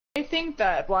I think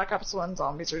that Black Ops 1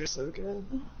 zombies are just so good.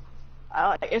 I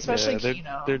like, especially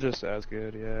Kino. They're just as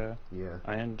good, yeah. Yeah.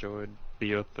 I enjoyed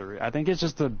BO3. I think it's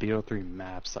just the BO3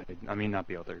 maps. I mean, not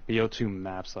BO3. BO2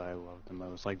 maps that I love the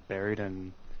most. Like Buried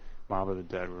and Mob of the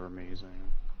Dead were amazing.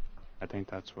 I think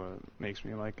that's what makes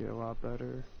me like it a lot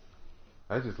better.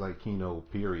 I just like Kino,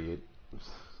 period.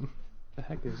 The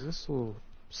heck is this little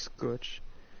scutch?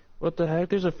 What the heck?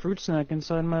 There's a fruit snack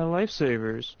inside my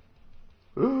lifesavers.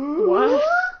 What?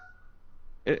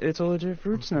 It's a legit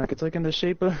fruit snack. It's like in the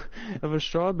shape of a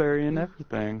strawberry and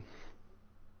everything.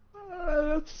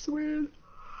 That's weird.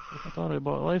 I thought I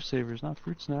bought lifesavers, not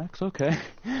fruit snacks. Okay.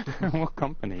 What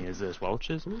company is this?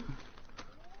 Welch's?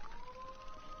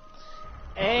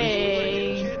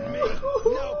 Hey.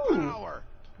 No power.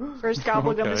 First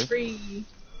gobblegum is free.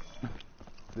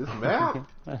 This map?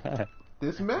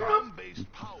 This map?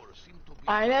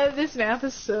 I know, this map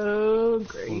is so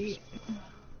great.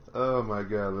 Oh my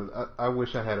god, I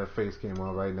wish I had a face cam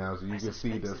on right now so you could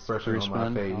see the expression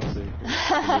on my face in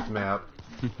this map.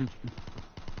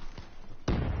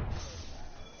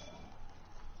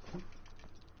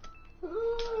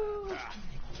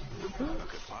 What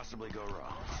could possibly go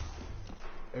wrong?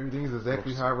 Everything's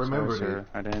exactly how I remembered Sorry, it. sir.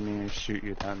 I didn't mean to shoot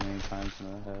you that many times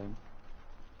in the head.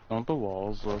 Don't the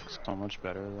walls look so much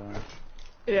better though?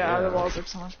 Yeah, the walls look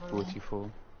so much better.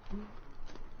 Beautiful.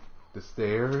 The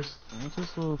stairs. What's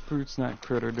this little fruit snack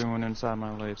critter doing inside my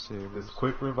lifesaver? This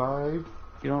quick revive.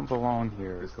 You don't belong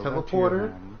here. This Go back to your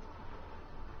teleporter. home.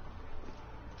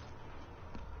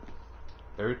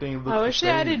 Everything looks I wish the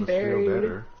they same, added but still Buried.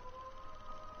 better.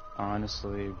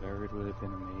 Honestly, Buried would have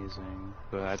been amazing.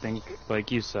 But I think,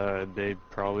 like you said, they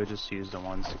probably just used the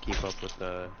ones to keep up with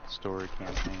the story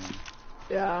campaign.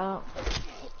 Yeah.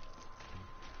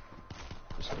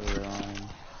 Just early on,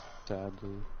 sadly.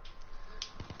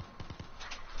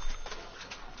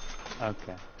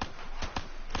 Okay.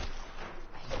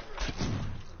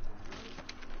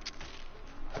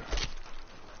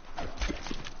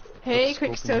 Hey,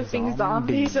 quick scoping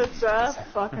zombies, what's up?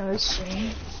 Fucking the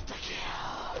stream.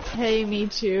 Hey, me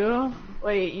too.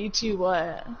 Wait, you two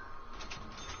what?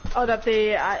 Oh, that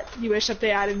they, you wish that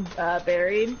they added,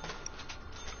 Buried?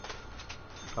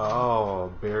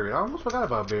 Oh, Buried. I almost forgot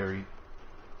about Buried.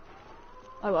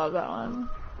 I love that one.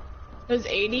 It was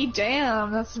 80?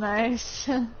 Damn, that's nice.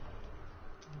 I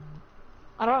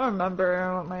don't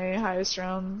remember what my highest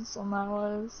rounds on that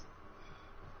was.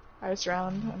 Highest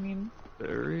round, I mean.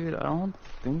 Buried? I don't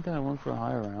think that I went for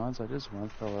high rounds. I just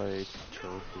went for like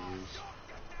trophies.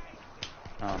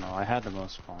 I don't know. I had the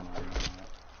most fun on that.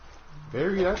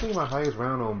 Buried, I think my highest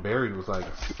round on Buried was like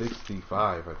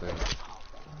 65, I think.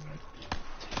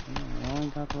 I only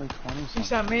got to like 20 something. You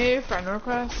sent me a friend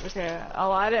request? Okay,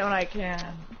 I'll add it when I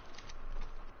can.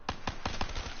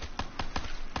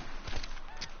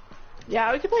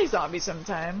 Yeah, we could play zombies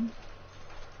sometime.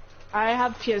 I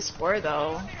have PS4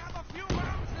 though.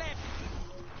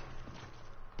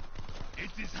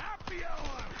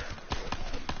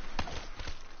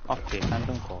 Okay, time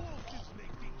to go.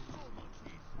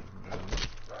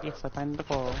 Yes, time to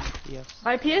go. Yes.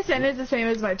 My PSN is the same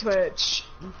as my Twitch.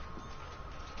 I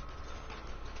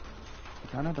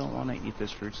kinda don't want to eat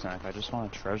this fruit snack. I just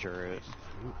want to treasure it.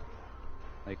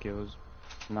 Like it was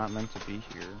not meant to be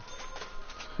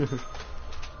here.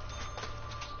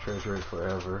 Treasure it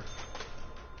forever.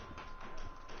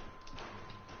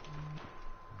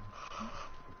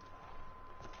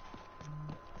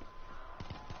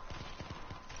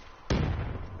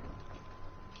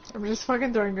 I'm just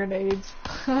fucking throwing grenades.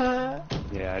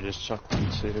 Yeah, I just chucked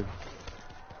one too.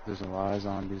 There's a lot of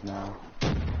zombies now.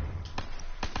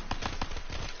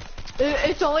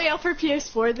 It's only out for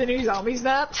PS4, the new zombies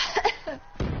map.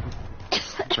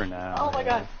 For now. Oh my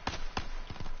god.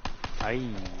 Aye.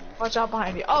 Watch out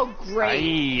behind you. Oh,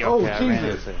 great. Aye. Oh, Okay, I ran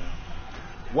Jesus. into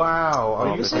it. Wow.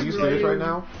 Are you serious right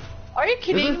now? Are you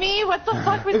kidding me? What the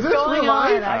fuck was is this going real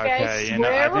on? life? Okay, Okay, I you know,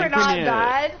 swear I we're think we not need-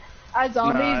 bad at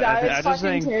zombies. No, That I is just fucking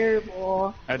think-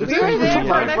 terrible. I We just were think there we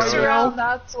for need next to go- round,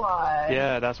 that's why.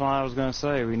 Yeah, that's what I was gonna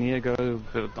say. We need to go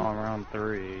on round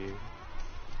 3.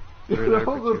 I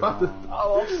was about to-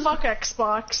 Oh, well, fuck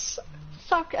Xbox.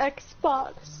 Fuck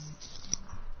Xbox.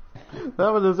 I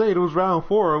was gonna say it was round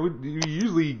 4. We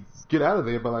usually get out of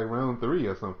there by like round 3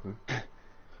 or something.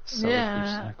 So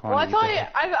Yeah. Well, I thought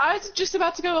I was just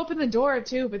about to go open the door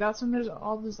too, but that's when there's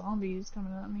all the zombies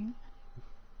coming at me.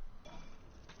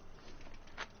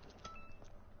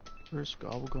 First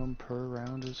gobblegum per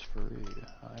round is free.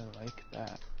 I like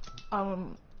that.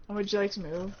 Would you like to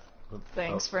move?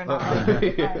 Thanks for Oh. not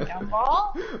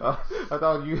gumball. I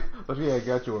thought you had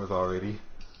got yours already.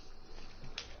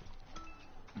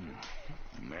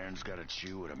 Man, man's gotta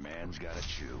chew what a man's gotta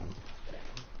chew.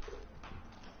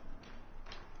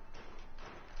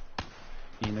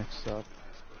 Phoenix up.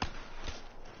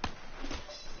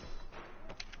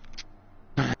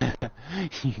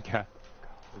 You got.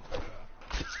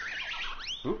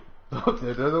 Oop. Oh,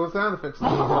 there those sound effects.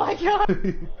 Oh my god!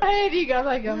 Hey, you got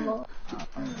that gimbal. Oh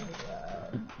my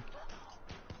god.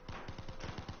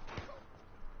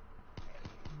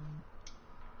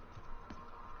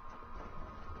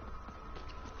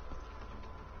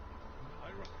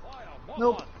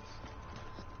 Nope.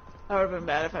 That would have been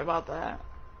bad if I bought that.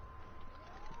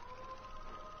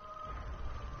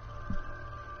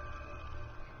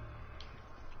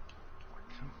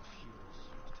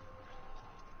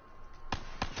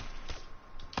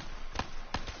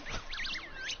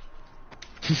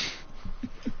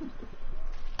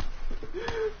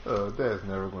 Oh, that's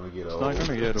never gonna get old. It's not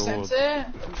gonna get Since old. it,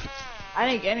 I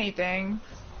didn't get anything.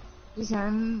 Just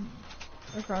send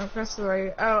the Chronicles to the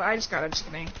right. Oh, I just got it. Just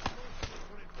kidding.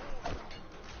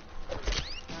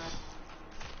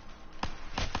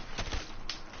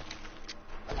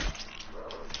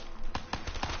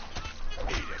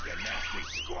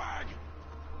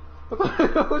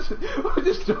 I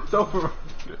just jumped over.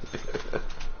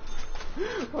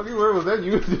 Fucking where was that?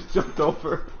 You just jumped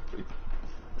over.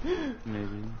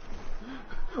 Maybe.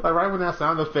 Like right when that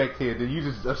sound effect hit, then you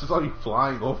just I just saw you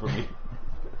flying over me.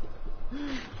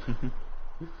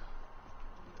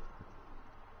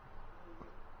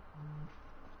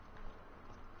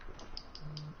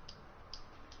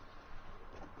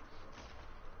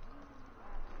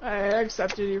 I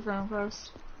accepted your friend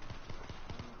request.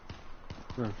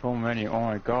 There are so many. Oh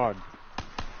my god.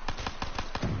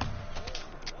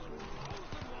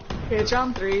 Okay, it's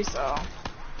round 3, so.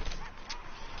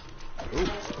 Oops.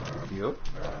 Yep.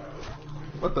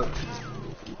 What the?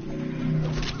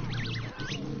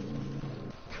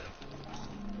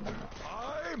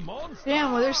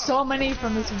 Damn, well, there's so many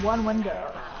from this one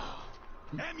window.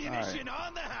 Ammunition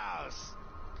on the house.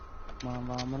 Come on,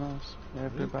 vamonos.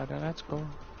 Everybody, let's go.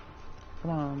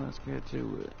 Come on, let's get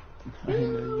to it. I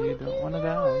know you don't want to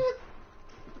die.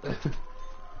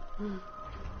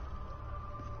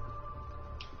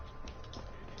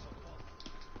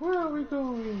 Where are we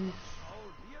going?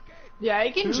 Yeah,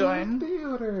 you can To join. the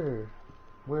theater.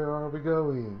 Where are we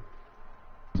going?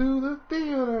 To the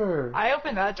theater. I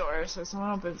opened that door, so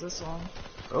someone opens this one.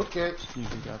 Okay. You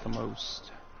got the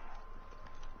most.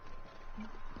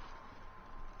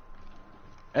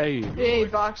 Hey. Hey,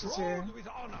 box is here.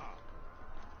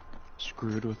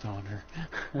 Screwed with honor.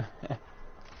 I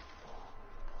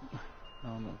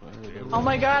don't know if I heard it. Oh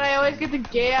my god, I always get the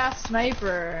gay ass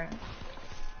sniper.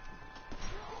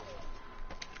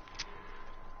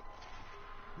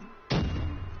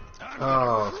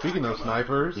 Oh, speaking of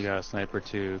snipers. You got a sniper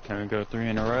too. Can we go 3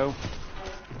 in a row?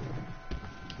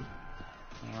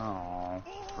 Oh,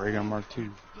 Ray gun Mark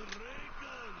II.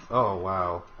 Oh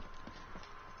wow.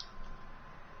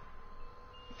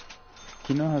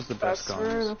 Kino has the best That's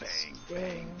where guns, the Bang,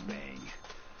 thing. bang, bang.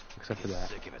 except for Get that.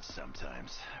 sick of it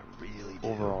sometimes. I really do.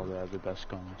 Overall, they have the best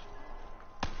guns.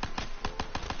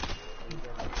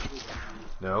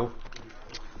 No.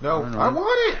 No, I don't know. I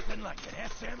want it! Nothing like an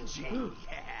SMG.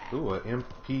 Yeah. Ooh, an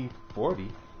MP40.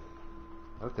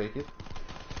 I'll take it.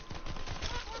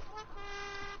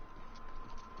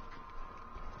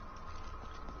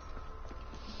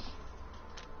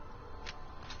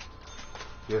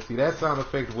 Yeah, see, that sound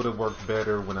effect would have worked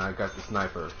better when I got the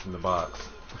sniper in the box.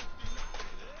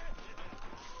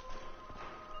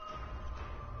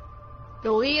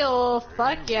 Galil,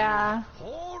 fuck yeah.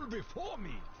 Hold before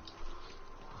me.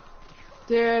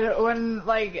 Dude, when,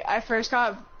 like, I first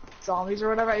got zombies or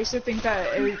whatever, I used to think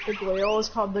that the Galil was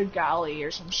called the Galley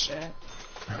or some shit.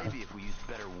 Maybe if we used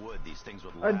better wood, these things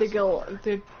would Or last.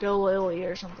 the Galili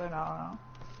or something, I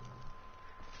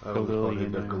don't know. I would call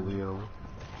it the Galil. Galil.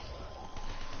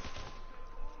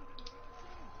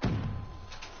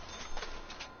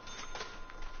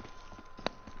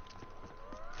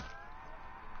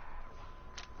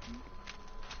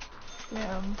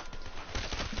 Damn.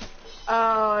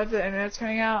 Oh, if the internet's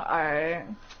coming out? Alright.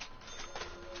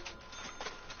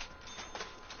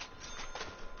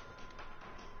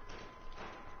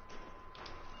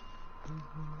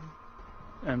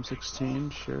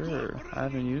 M16, sure. I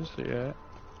haven't used it yet.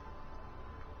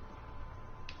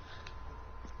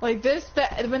 Like this,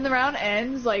 when the round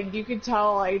ends, like you can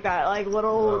tell, like that, like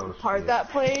little Oh, part shit. that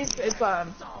plays.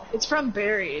 It's from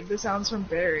Buried. The sound's from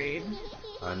Buried.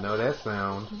 I know that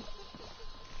sound.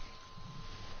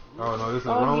 Oh no, this is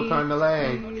the wrong time to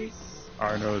lag.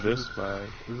 I know this flag.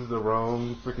 This is the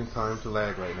wrong freaking time to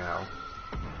lag right now.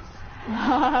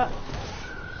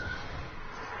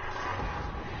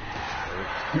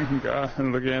 God,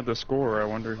 looking at the score, I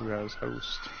wonder who has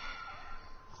host.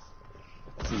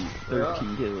 Let's see,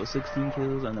 13 kills, 16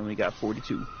 kills, and then we got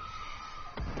 42.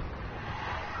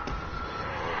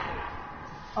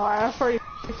 Oh, I have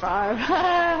 45.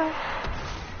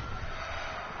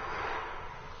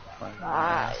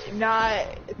 Not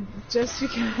just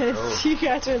because you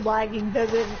guys are lagging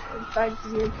doesn't affect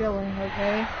your killing,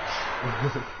 okay?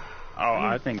 Oh,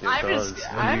 I think it does.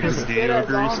 I'm just Do good you at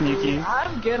agree, zombies. Sneaky?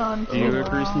 I'm good on Do you agree,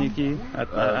 Killionaireee. Sneaky?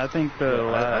 I think the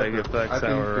lag affects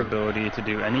our ability to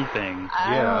do anything.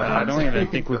 I don't even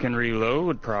think we can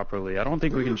reload properly. I don't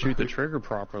think we can shoot the trigger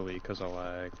properly because of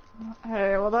lag.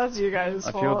 Hey, well that's you guys'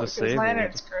 I fault. feel 'cause disabled.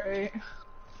 Lantern's great.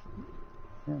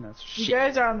 Yeah, that's You shit.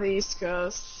 guys are on the East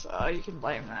Coast, so you can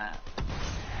blame that.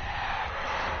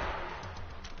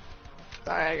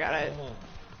 Sorry, I got it.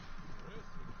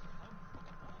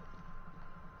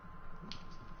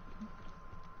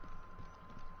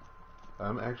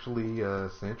 I'm actually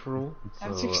Central. So,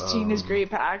 M16 is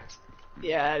great packed.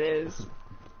 Yeah, it is.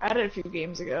 I had it a few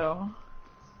games ago.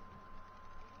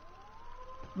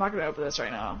 I'm not gonna open this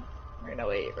right now. We're gonna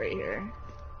wait right here.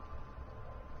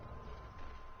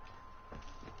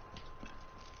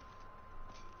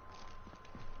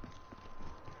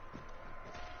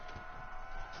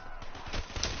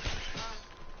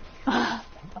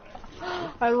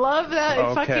 I love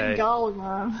that fucking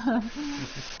golem.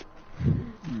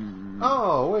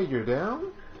 Oh, wait, you're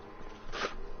down?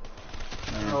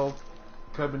 I'll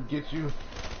come and get you.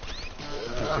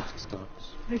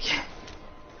 Okay.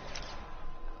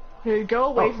 Here, go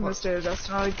away from the stairs. That's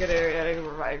not a good area to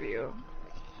revive you.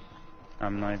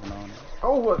 I'm not even on it.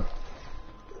 Oh, what?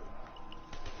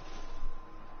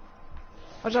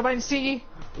 Watch out behind C.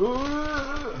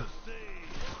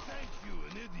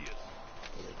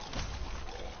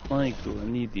 Like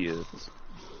an idiot.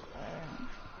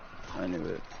 I knew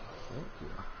it. Thank you.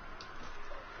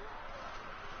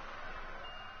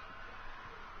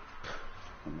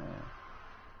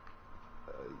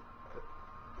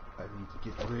 I need to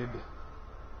get rid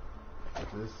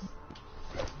of this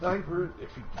sniper. If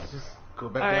you could just go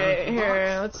back down. Alright, to the here,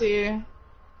 box. let's see.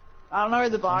 I don't know where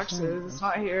the box is. It's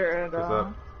not here at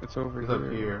all. It's over It's here.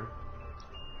 up here.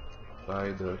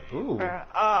 By the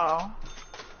Oh.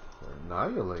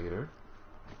 Annihilator.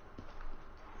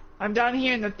 I'm down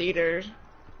here in the theater.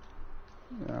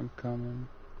 Yeah, I'm coming.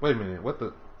 Wait a minute. What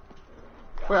the?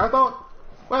 Wait, I thought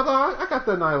I got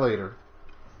the Annihilator.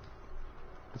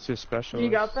 It's your special. You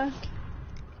got that?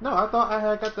 No, I thought I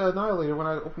had got the Annihilator when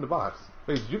I opened the box.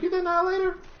 Wait, did you get the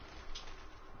Annihilator?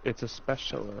 It's a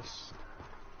specialist.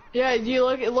 Yeah, you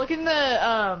look in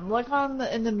the look on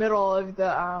the in the middle of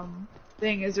the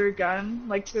thing. Is there a gun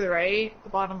like to the right, the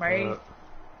bottom right,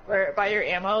 where by your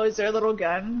ammo? Is there a little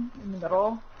gun in the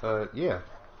middle? Yeah.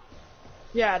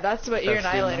 Yeah, that's what your That's the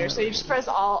Annihilator. So you just press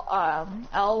all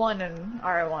L1 and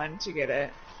R1 to get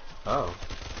it. Oh.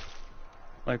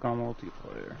 Like on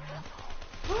multiplayer.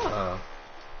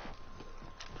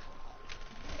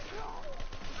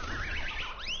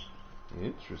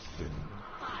 Interesting.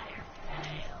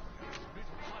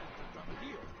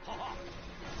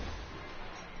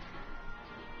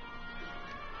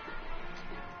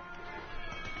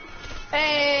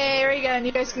 Hey, there you go. And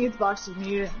you guys can get the box if you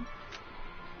need it.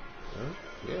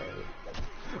 Yeah.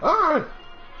 Ah!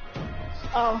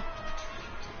 Oh.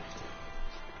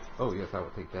 Oh yes, I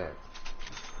will take that.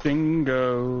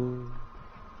 Bingo.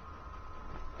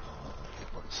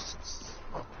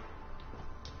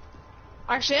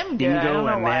 Actually, I'm good. I don't Bingo know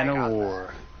and why Man I of got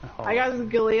War. that. I got the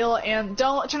Galil and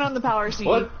don't turn on the power, Sneaky.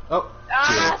 What? Oh.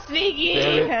 Ah, Sneaky!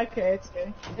 Damn Okay, it's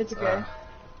good. It's good.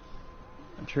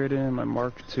 I traded in my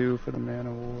Mark II for the Man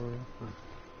of War.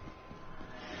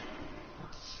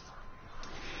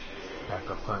 Pack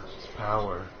a punch's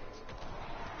power.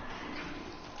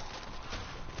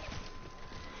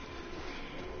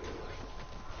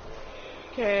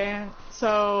 Okay,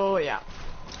 so yeah.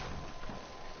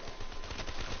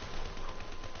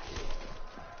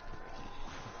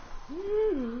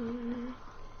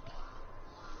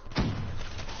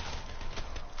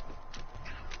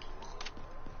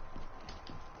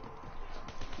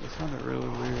 It sounded really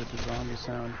weird, the zombie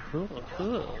sound.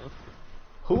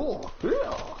 Cool.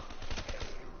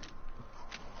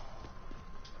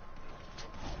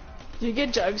 Do you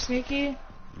get Jug, Sneaky?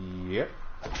 Yep.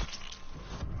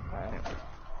 Alright.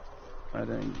 I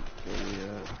didn't get it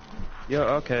yet. Yeah,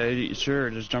 okay, sure,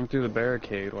 just jump through the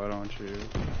barricade, why don't you?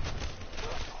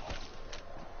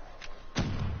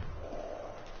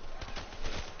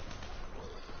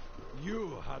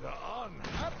 You had an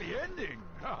unhappy ending.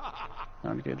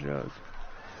 Time to get Jug.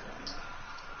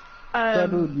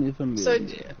 That would be So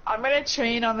familiar. I'm gonna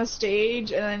train on the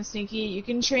stage, and then Sneaky, you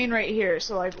can train right here.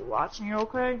 So like, watch me real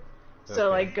quick. So Okay.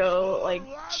 like, go like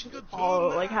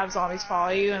follow, like have zombies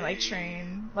follow you, and like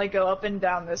train, like go up and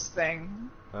down this thing.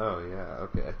 Oh yeah.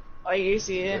 Okay. Like you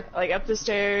see it, like up the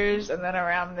stairs, and then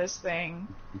around this thing,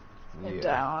 and Yeah.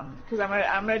 down. Cause I'm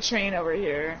gonna train over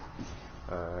here.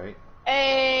 All right.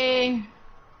 Hey.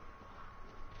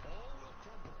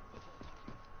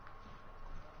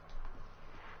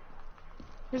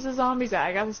 Where's the zombies at?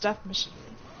 I got this death machine.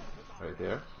 Right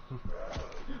there.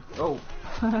 Oh.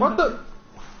 What the?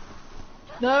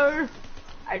 No!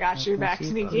 I got your back,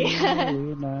 Sneaky.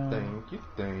 Thank you.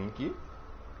 Thank you.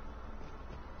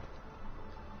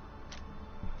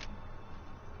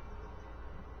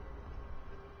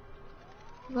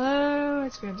 No,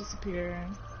 it's gonna disappear.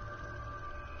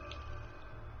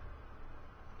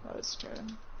 That was true.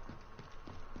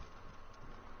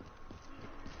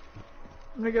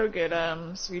 I'm gonna go get,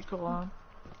 sweet cola.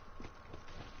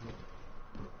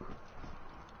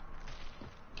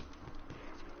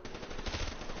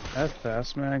 I have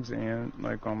fast mags and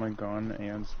like on my gun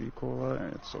and speed cola,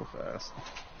 and it's so fast.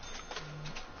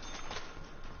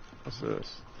 What's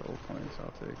this? Double points,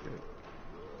 I'll take it.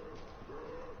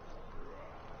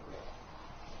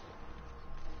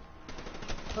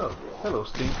 Oh, hello,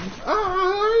 Stinky.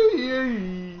 Ah,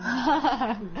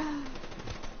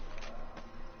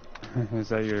 Is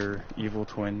that your evil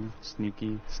twin,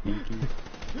 Sneaky?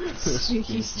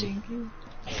 Sneaky stinky.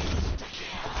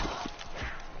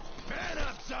 Man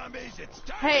up, zombies! It's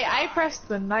time. Hey, I pressed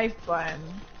the knife button.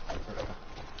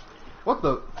 What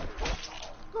the?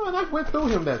 Oh, and I went through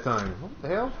him that time. What the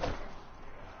hell?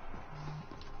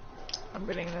 I'm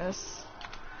getting this.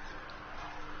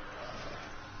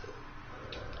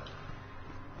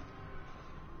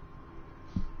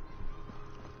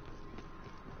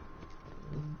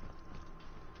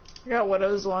 I got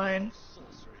Widow's Wine.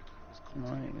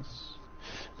 Nice.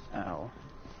 Ow.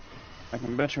 I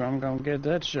can bet you I'm gonna get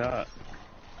that shot.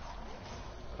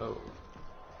 Oh.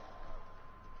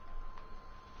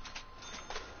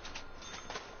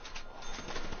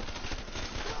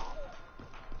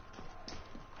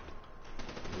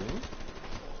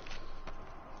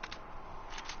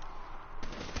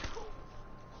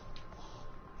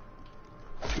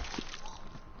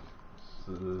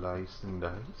 Slice and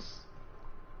dice.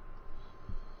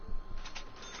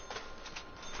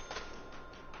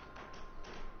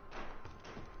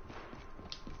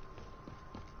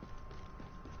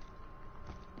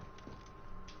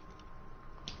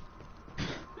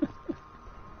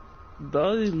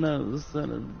 Doggy knows son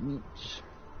of a bitch.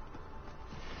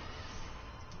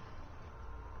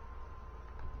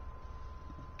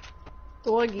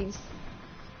 Doggies.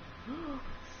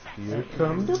 Here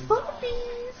come the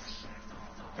puppies.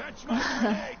 Fetch my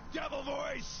grenade, devil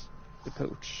voice! The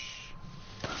coach.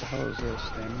 What the hell is this,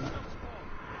 stamina?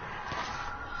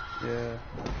 Yeah.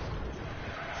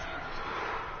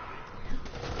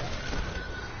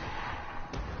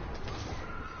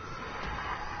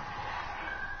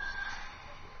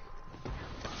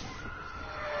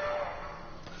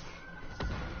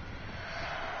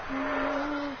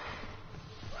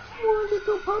 More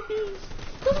little puppies.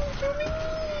 Come to me.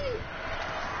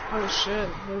 Oh shit,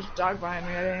 there's a dog behind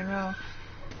me, I didn't know.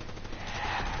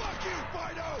 Fuck you,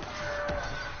 Fido!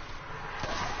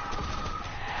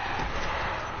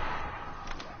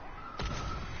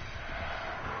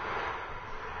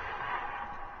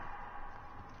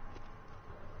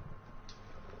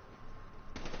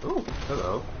 Oh,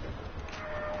 hello.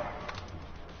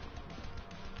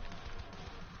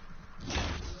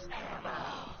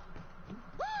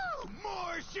 Woo!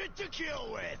 More shit to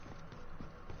kill with!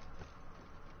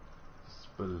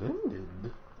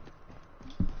 Splendid.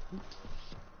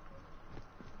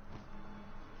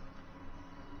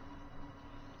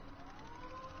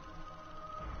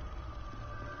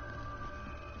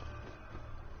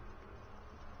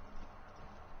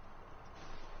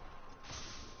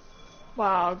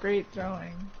 Wow, great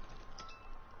throwing.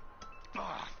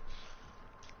 Ah,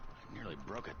 I nearly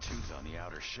broke a tooth on the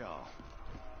outer shell.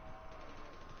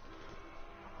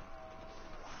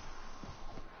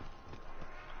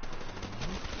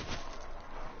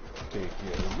 Take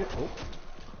care of you. Oh.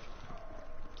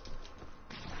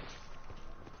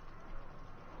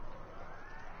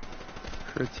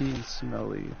 Pretty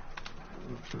smelly.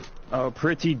 Oh,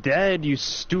 pretty dead, you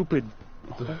stupid.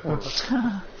 Okay,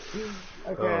 Oh,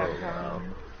 I'm wow.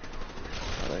 coming.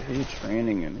 God, I hate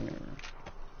training in here.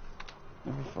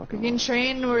 Never We fucking can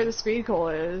train where the speed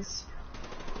cola is.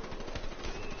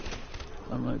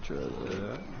 I might try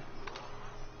that.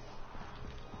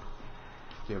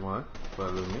 Come on,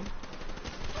 follow me.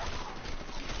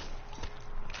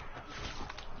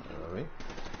 Alright.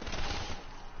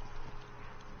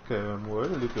 Come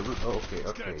on, look at oh, okay,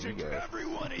 okay, you got it. Every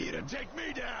one of you to take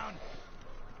me down.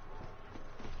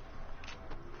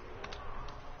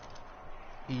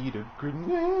 Eat a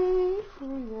grenade for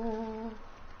ya.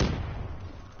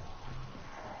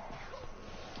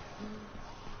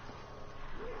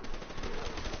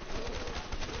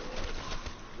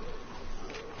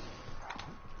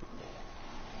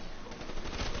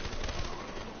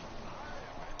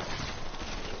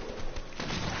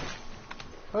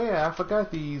 Oh yeah, I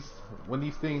forgot these. When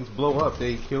these things blow up,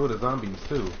 they kill the zombies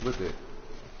too with it.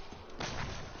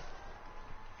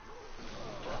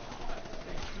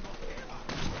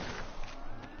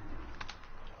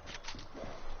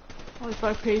 Holy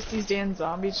fuck, pace these damn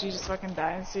zombies, you just fucking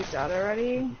die and stay dead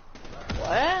already?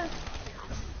 What?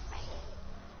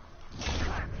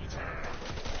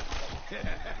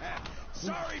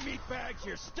 Sorry, meatbags,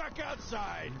 you're stuck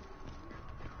outside.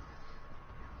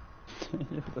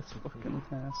 Yeah, that's fucking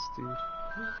ass, dude.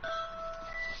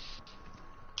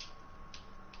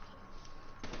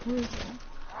 Who is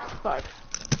that? Fuck.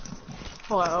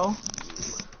 Hello?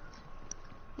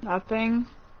 Nothing?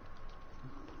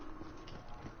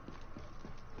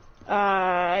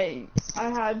 I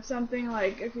had something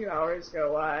like a few hours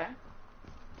ago, why?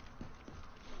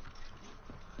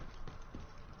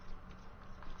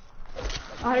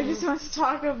 I just want to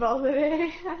talk about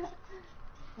today.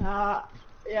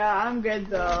 Yeah, I'm good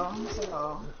though,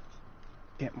 so.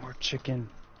 Get more chicken.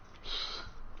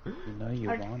 You know you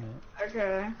want it.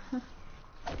 Okay.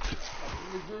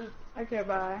 Okay,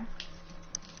 bye.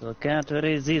 So can't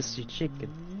resist you chicken.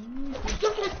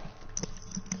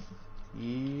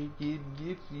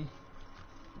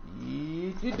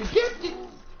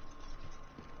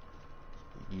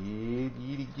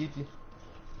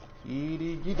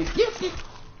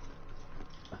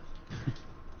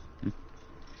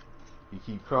 You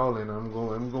keep crawling, I'm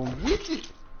going get you.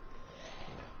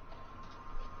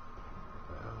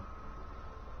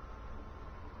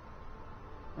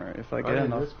 Alright, if I get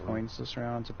enough points this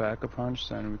round to back a punch,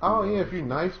 then we can oh yeah, if you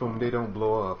knife them, they don't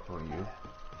blow up on you.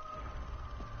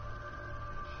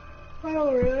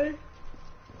 Oh, really?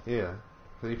 Yeah.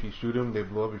 So if you shoot them, they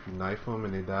blow up. If you knife them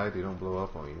and they die, they don't blow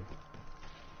up on you.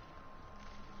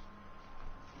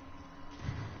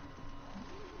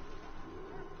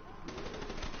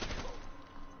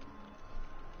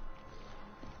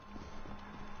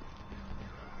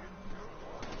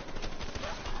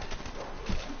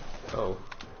 Oh.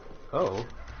 Oh.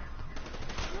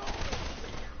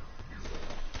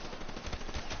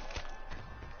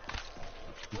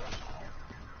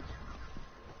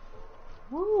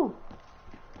 Woo.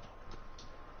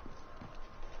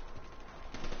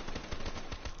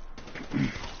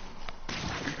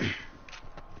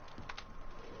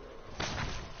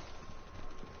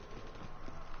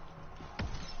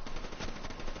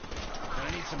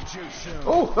 I need some juice soon.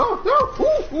 Oh, oh, no!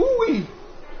 Ooh, ooh-wee!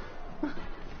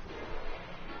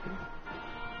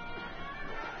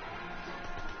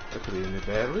 I put it in the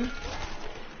battery.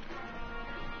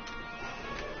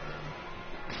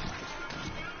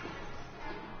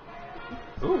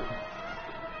 Ooh.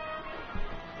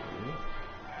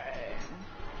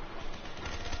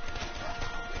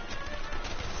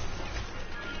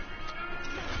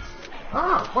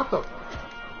 Ah, what the?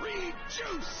 Read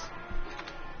juice.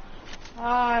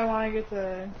 I want to get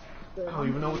the I don't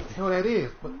even know what the hell that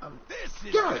is, but This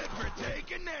is got good it. for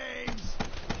taking names.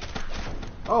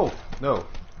 Oh, no.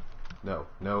 No,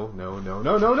 no, no, no,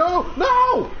 no, no, no,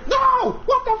 no! No!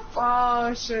 What the fuck?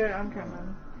 Oh shit, I'm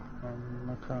coming.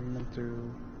 I'm coming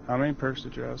through. How many perks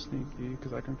did you have, Sneaky?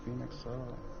 Because I can Phoenix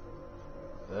out.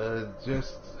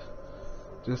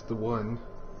 Just the one.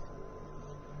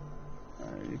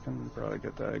 You can probably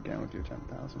get that again with your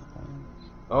 10,000 points.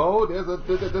 Oh, there's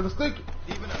a stink.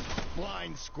 Even a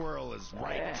blind squirrel is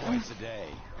right twice a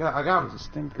day. I got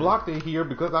blocked in here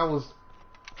because I was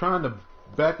trying to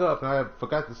back up and I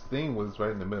forgot this thing was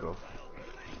right in the middle.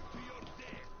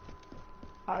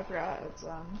 I forgot it's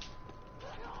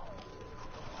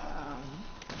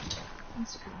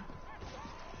that's cool.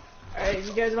 Alright,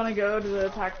 you guys want to go to the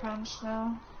pack punch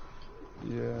now?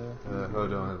 Yeah.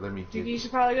 Hold on, let me get You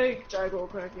should probably go get Doug real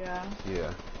quick, yeah.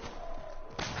 Yeah.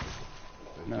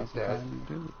 Now's the time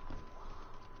to do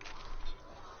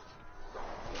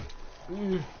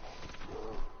it.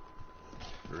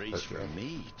 Reach That's for right.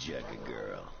 me, Jugga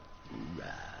girl.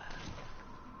 Hoorah.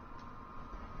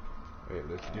 Alright,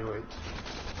 let's do it.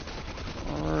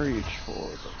 Reach for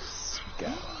the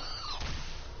sky.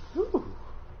 Woo.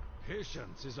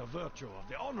 Patience is a virtue of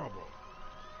the honorable.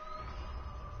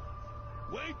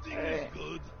 Waiting Hey. is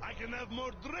good. I can have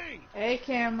more drink. Hey,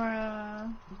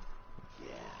 camera.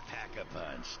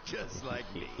 Pack-a-punch, just like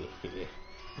me.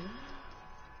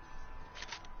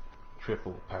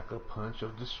 Triple pack-a-punch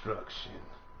of destruction.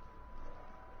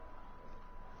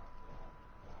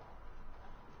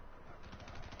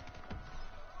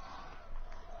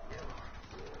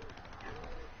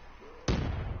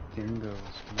 Dingoes.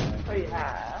 Oh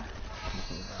yeah.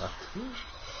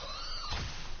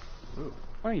 Ooh.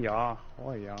 Oh yeah.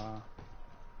 Oh yeah.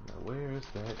 Now where is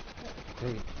that?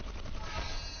 Hey.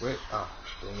 Wait. Ah,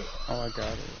 dang it. Oh, I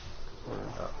got it. Or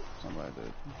somebody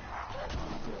did.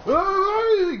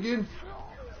 Oh, again.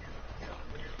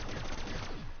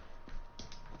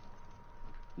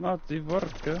 Not the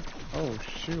vodka. Oh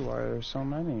shoot, why are there so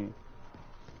many?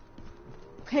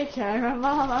 Hey camera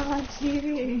mom, I'm on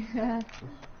TV.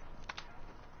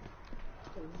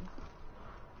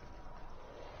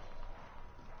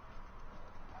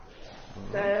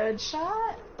 Dead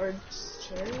shot? Or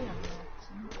cherry? I'm not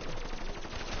sure.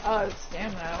 Oh, it's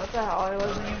stamina. What the hell? I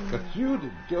wasn't even... Got you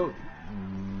to go.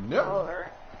 No.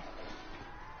 Color.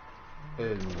 No.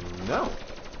 No.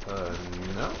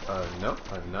 No.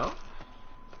 No.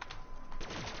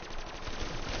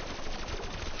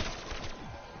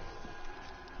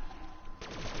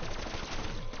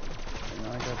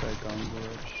 I got that gun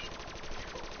glitch.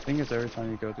 I think it's every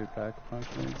time you go through pack-a-punch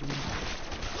maybe.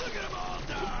 Look at them all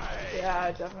die!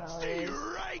 Yeah, definitely. Stay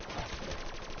right!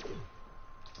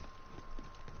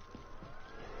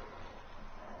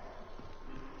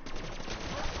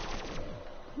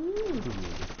 Ooh.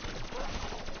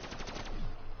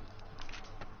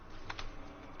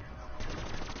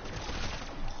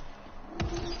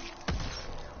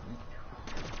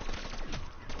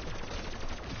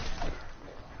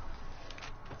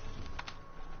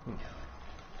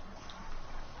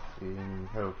 And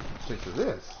have a taste of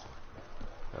this.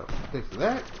 Have a taste of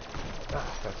that.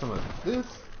 Got some of this.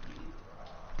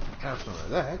 Have some of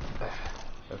that.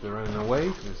 If they're running away,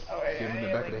 just give them in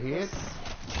the back of the head.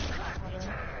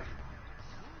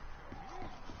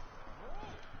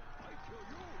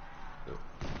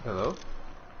 Hello?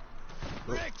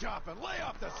 Break chopping, lay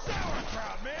off the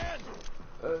sauerkraut, man!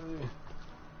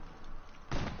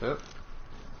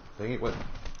 Dang it, what?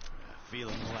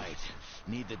 Feeling light.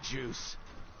 Need the juice.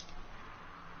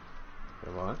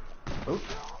 Come on. Oh.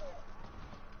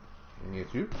 Can I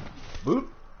get you? Boop.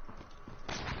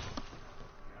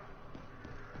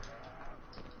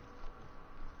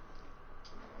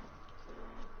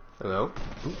 Hello?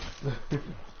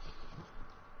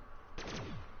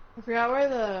 I forgot where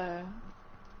the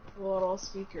little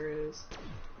speaker is.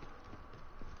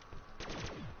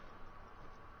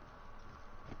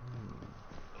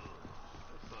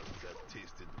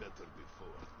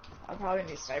 I'll probably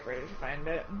need sniper to find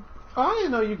it. Oh, I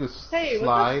didn't know you could Hey,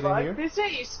 slide what the in here. fuck? They say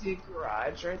used to be a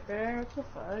garage right there. What the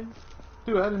fuck?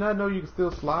 Dude, I did not know you could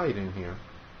still slide in here.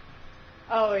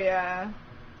 Oh yeah.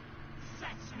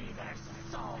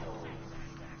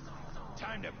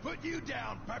 Time to put you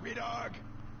down, puppy dog!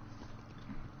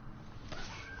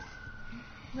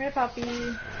 Come here, puppy.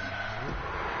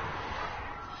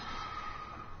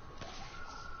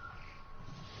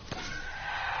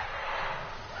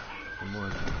 Come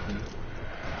on.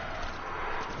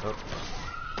 Oh.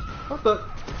 What the?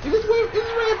 It just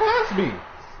ran past me.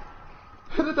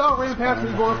 The dog ran past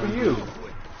me going for you.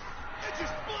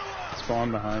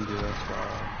 Spawn behind you, that's why.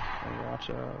 Oh, watch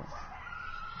out.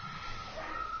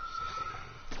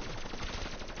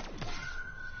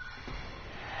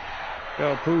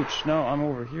 Yo, Pooch, no, I'm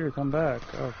over here, come back.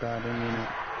 Oh god, I didn't mean it.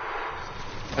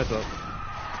 Heads up.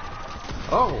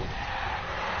 Oh.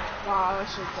 Wow, I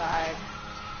should have died.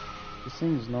 These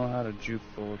things know how to juke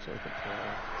bullets like a pro.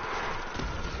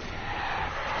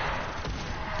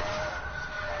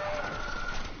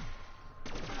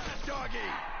 Doggy!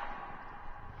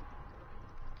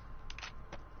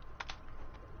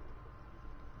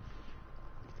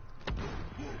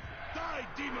 Die,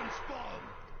 demon spawn!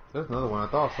 There's another one. I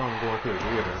thought someone was going to the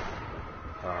theater.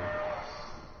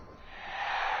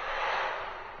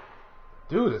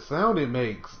 Dude, the sound it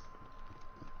makes.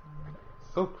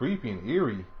 So creepy and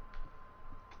eerie.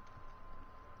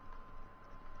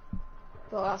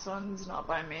 The last one's not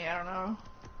by me, I don't know.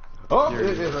 Oh,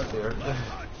 it is right there.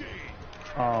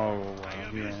 Oh, wow,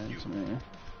 he ran into me.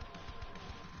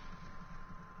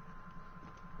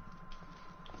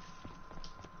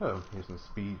 Oh, here's some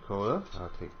speed cola.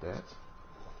 I'll take that.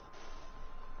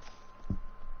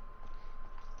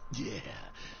 Yeah,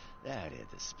 that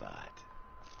hit the spot.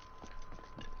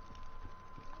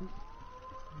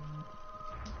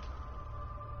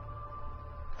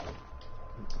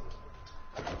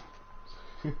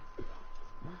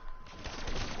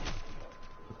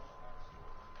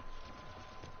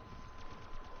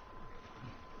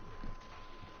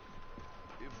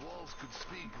 walls could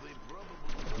speak, they'd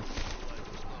probably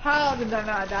How did they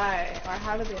not die? Or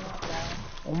how did they not die?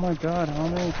 Oh my god, how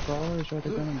many crawlers are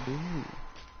there gonna be?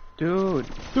 Dude!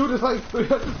 Dude, it's like, I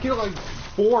just killed like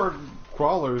 4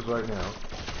 crawlers right now.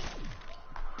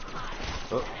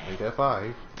 Oh, make that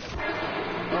 5.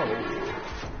 Oh.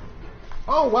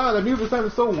 Oh wow, the music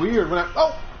sounded so weird when I,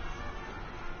 oh!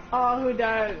 Oh, who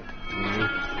died?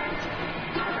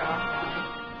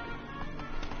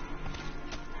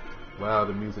 Wow,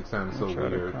 the music sounded so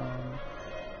weird.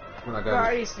 When I got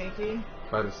Already sneaky.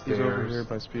 by the He's over stairs. here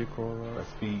by Speed Cola. By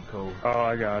Speed Code. Oh,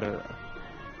 I got it.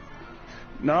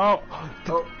 No!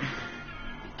 Oh.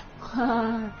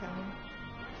 Okay.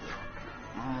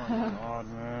 Oh my god,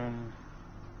 man.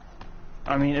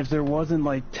 I mean, if there wasn't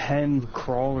like 10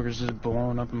 crawlers just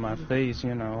blowing up in my face,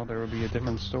 you know, there would be a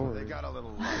different story. They got a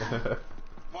little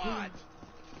What?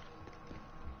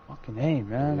 Fucking hey,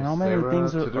 man. Yeah, How many Sarah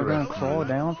things to are the gonna rescue. crawl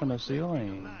down from the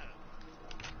ceiling?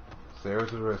 Sarah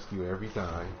to the rescue every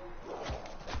time.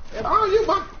 Oh, you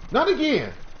not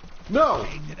again! No! A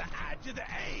to the I to the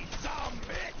A, some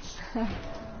bitch!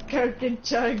 Coke and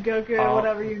chug, Goku, Oh.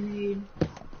 whatever you need.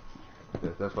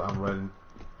 That's why I'm running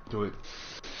to it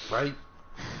right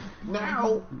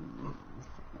now.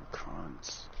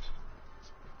 Cons.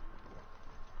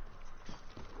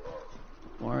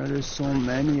 Why are there so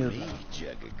many of them?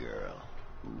 Jugger girl.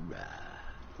 Hoorah.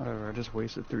 Whatever, I just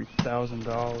wasted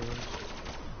 $3,000.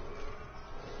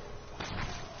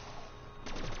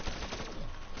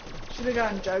 Should have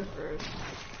gotten Jug first.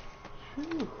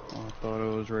 Oh, I thought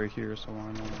it was right here, so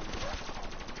why not?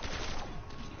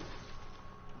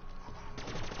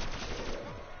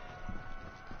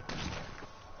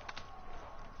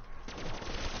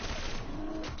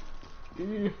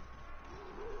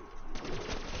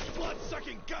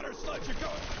 Blood-sucking gutter slugs are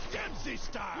going Dempsey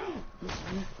style!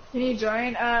 Can you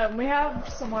join? We have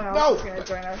someone else No. who's gonna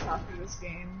join us after this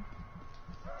game.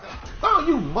 Oh,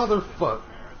 you motherfucker!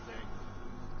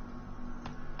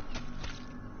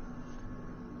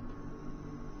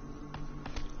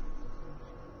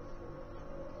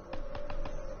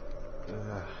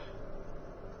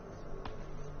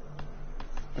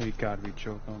 Oh, you gotta be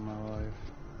joking on my life.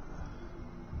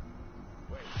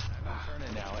 Wait, I'm not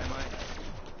turning now, am I?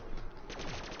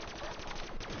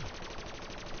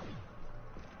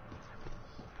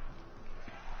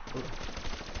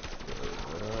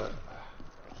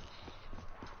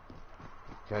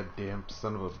 Goddamn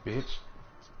son of a bitch.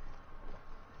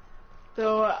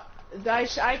 So,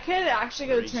 I could actually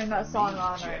go turn that song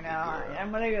on right now.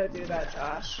 I'm gonna go do that,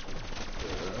 Josh.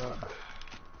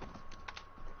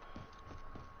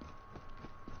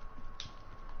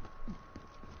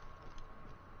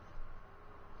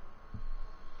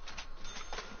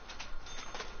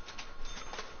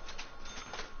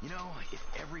 You know, if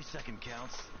every second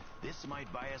counts, this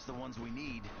might buy us the ones we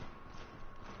need.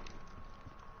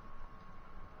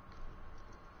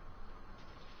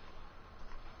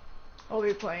 I'll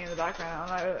be playing in the background.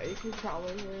 You can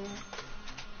probably hear it.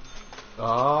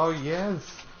 Oh yes,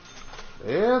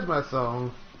 there's my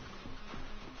song.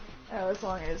 Yeah, this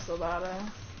song is so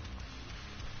badass.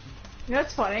 You know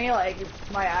what's funny? Like,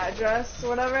 my address or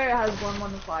whatever, it has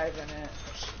 115 in it.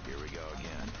 Here we go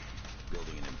again.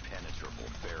 Building an impenetrable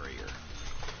barrier.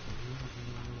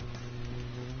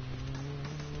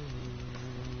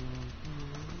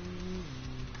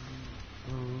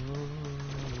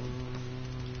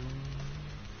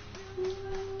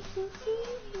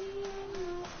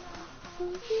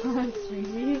 That's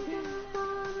me.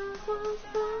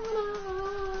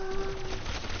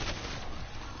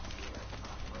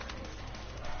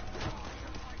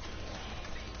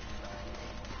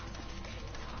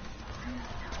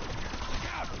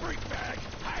 God, freak bag!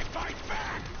 I fight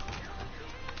back!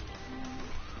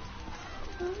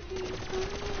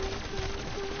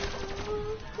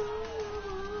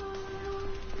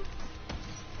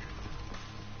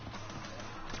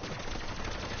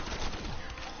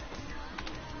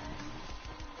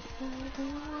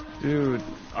 Dude,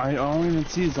 I don't even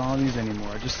see zombies anymore.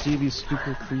 I just see these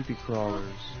super creepy crawlers.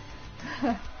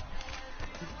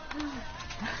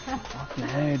 Fucking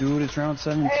hey, dude, it's round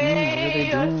 17. What are they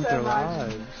doing with their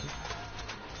lives?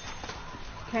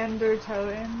 Kino Der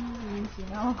Toten means, you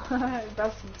know,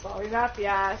 best song rap.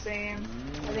 Yeah, same.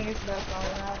 I think it's the best song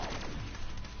rap.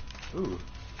 Ooh,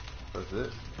 what's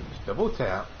this? Double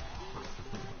tap.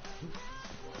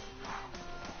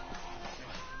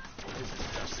 This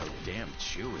stuff's so damn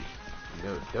chewy. You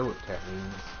know what double tap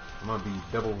means? I'm gonna be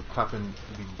double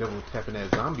tapping that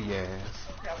zombie ass.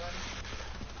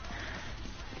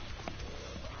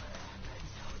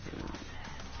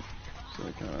 It's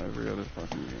like how every other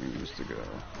fucking game used to go.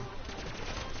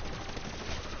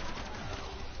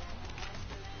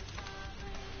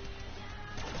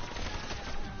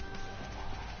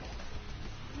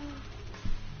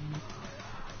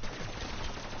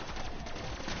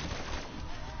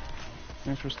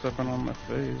 Thanks for stepping on my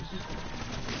face.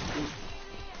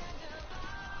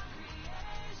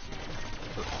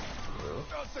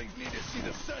 Those things need to see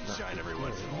the sunshine every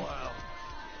once in a while.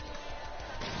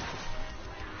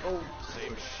 Oh,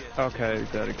 same shit. Okay,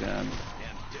 dead again.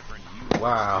 And different you.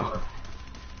 Wow.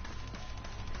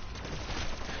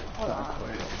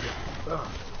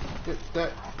 Get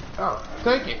that. Oh,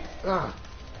 take it.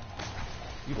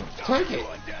 You gonna take it.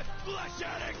 Undead flesh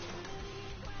addict!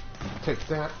 Take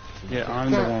that. Yeah, Take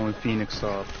I'm that. the one with Phoenix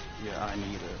up. Yeah, I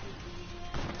need it.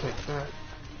 Take that.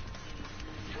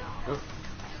 Oh,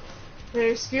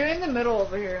 They're skewing in the middle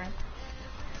over here.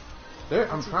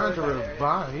 there, I'm trying to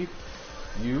revive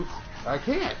you. I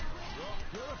can't.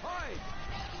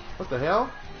 What the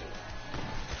hell?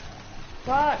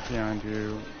 Fuck. Behind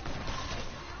you.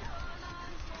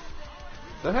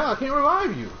 The hell? I can't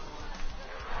revive you.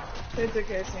 It's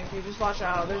okay, Stinky. Just watch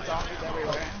out. There's zombies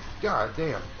everywhere. God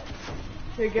damn.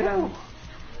 Here, get him.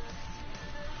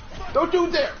 Don't do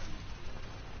that.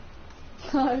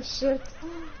 Oh, shit.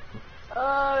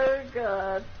 Oh,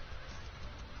 God.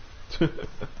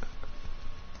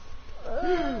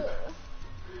 I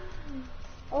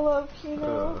love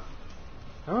Kino.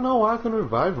 I don't know why I couldn't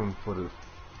revive him for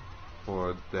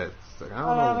that. I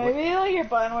don't know. Maybe like your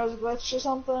button was glitched or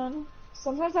something.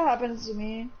 Sometimes that happens to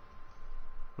me.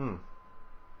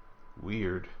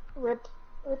 Weird. Rip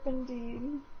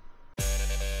indeed.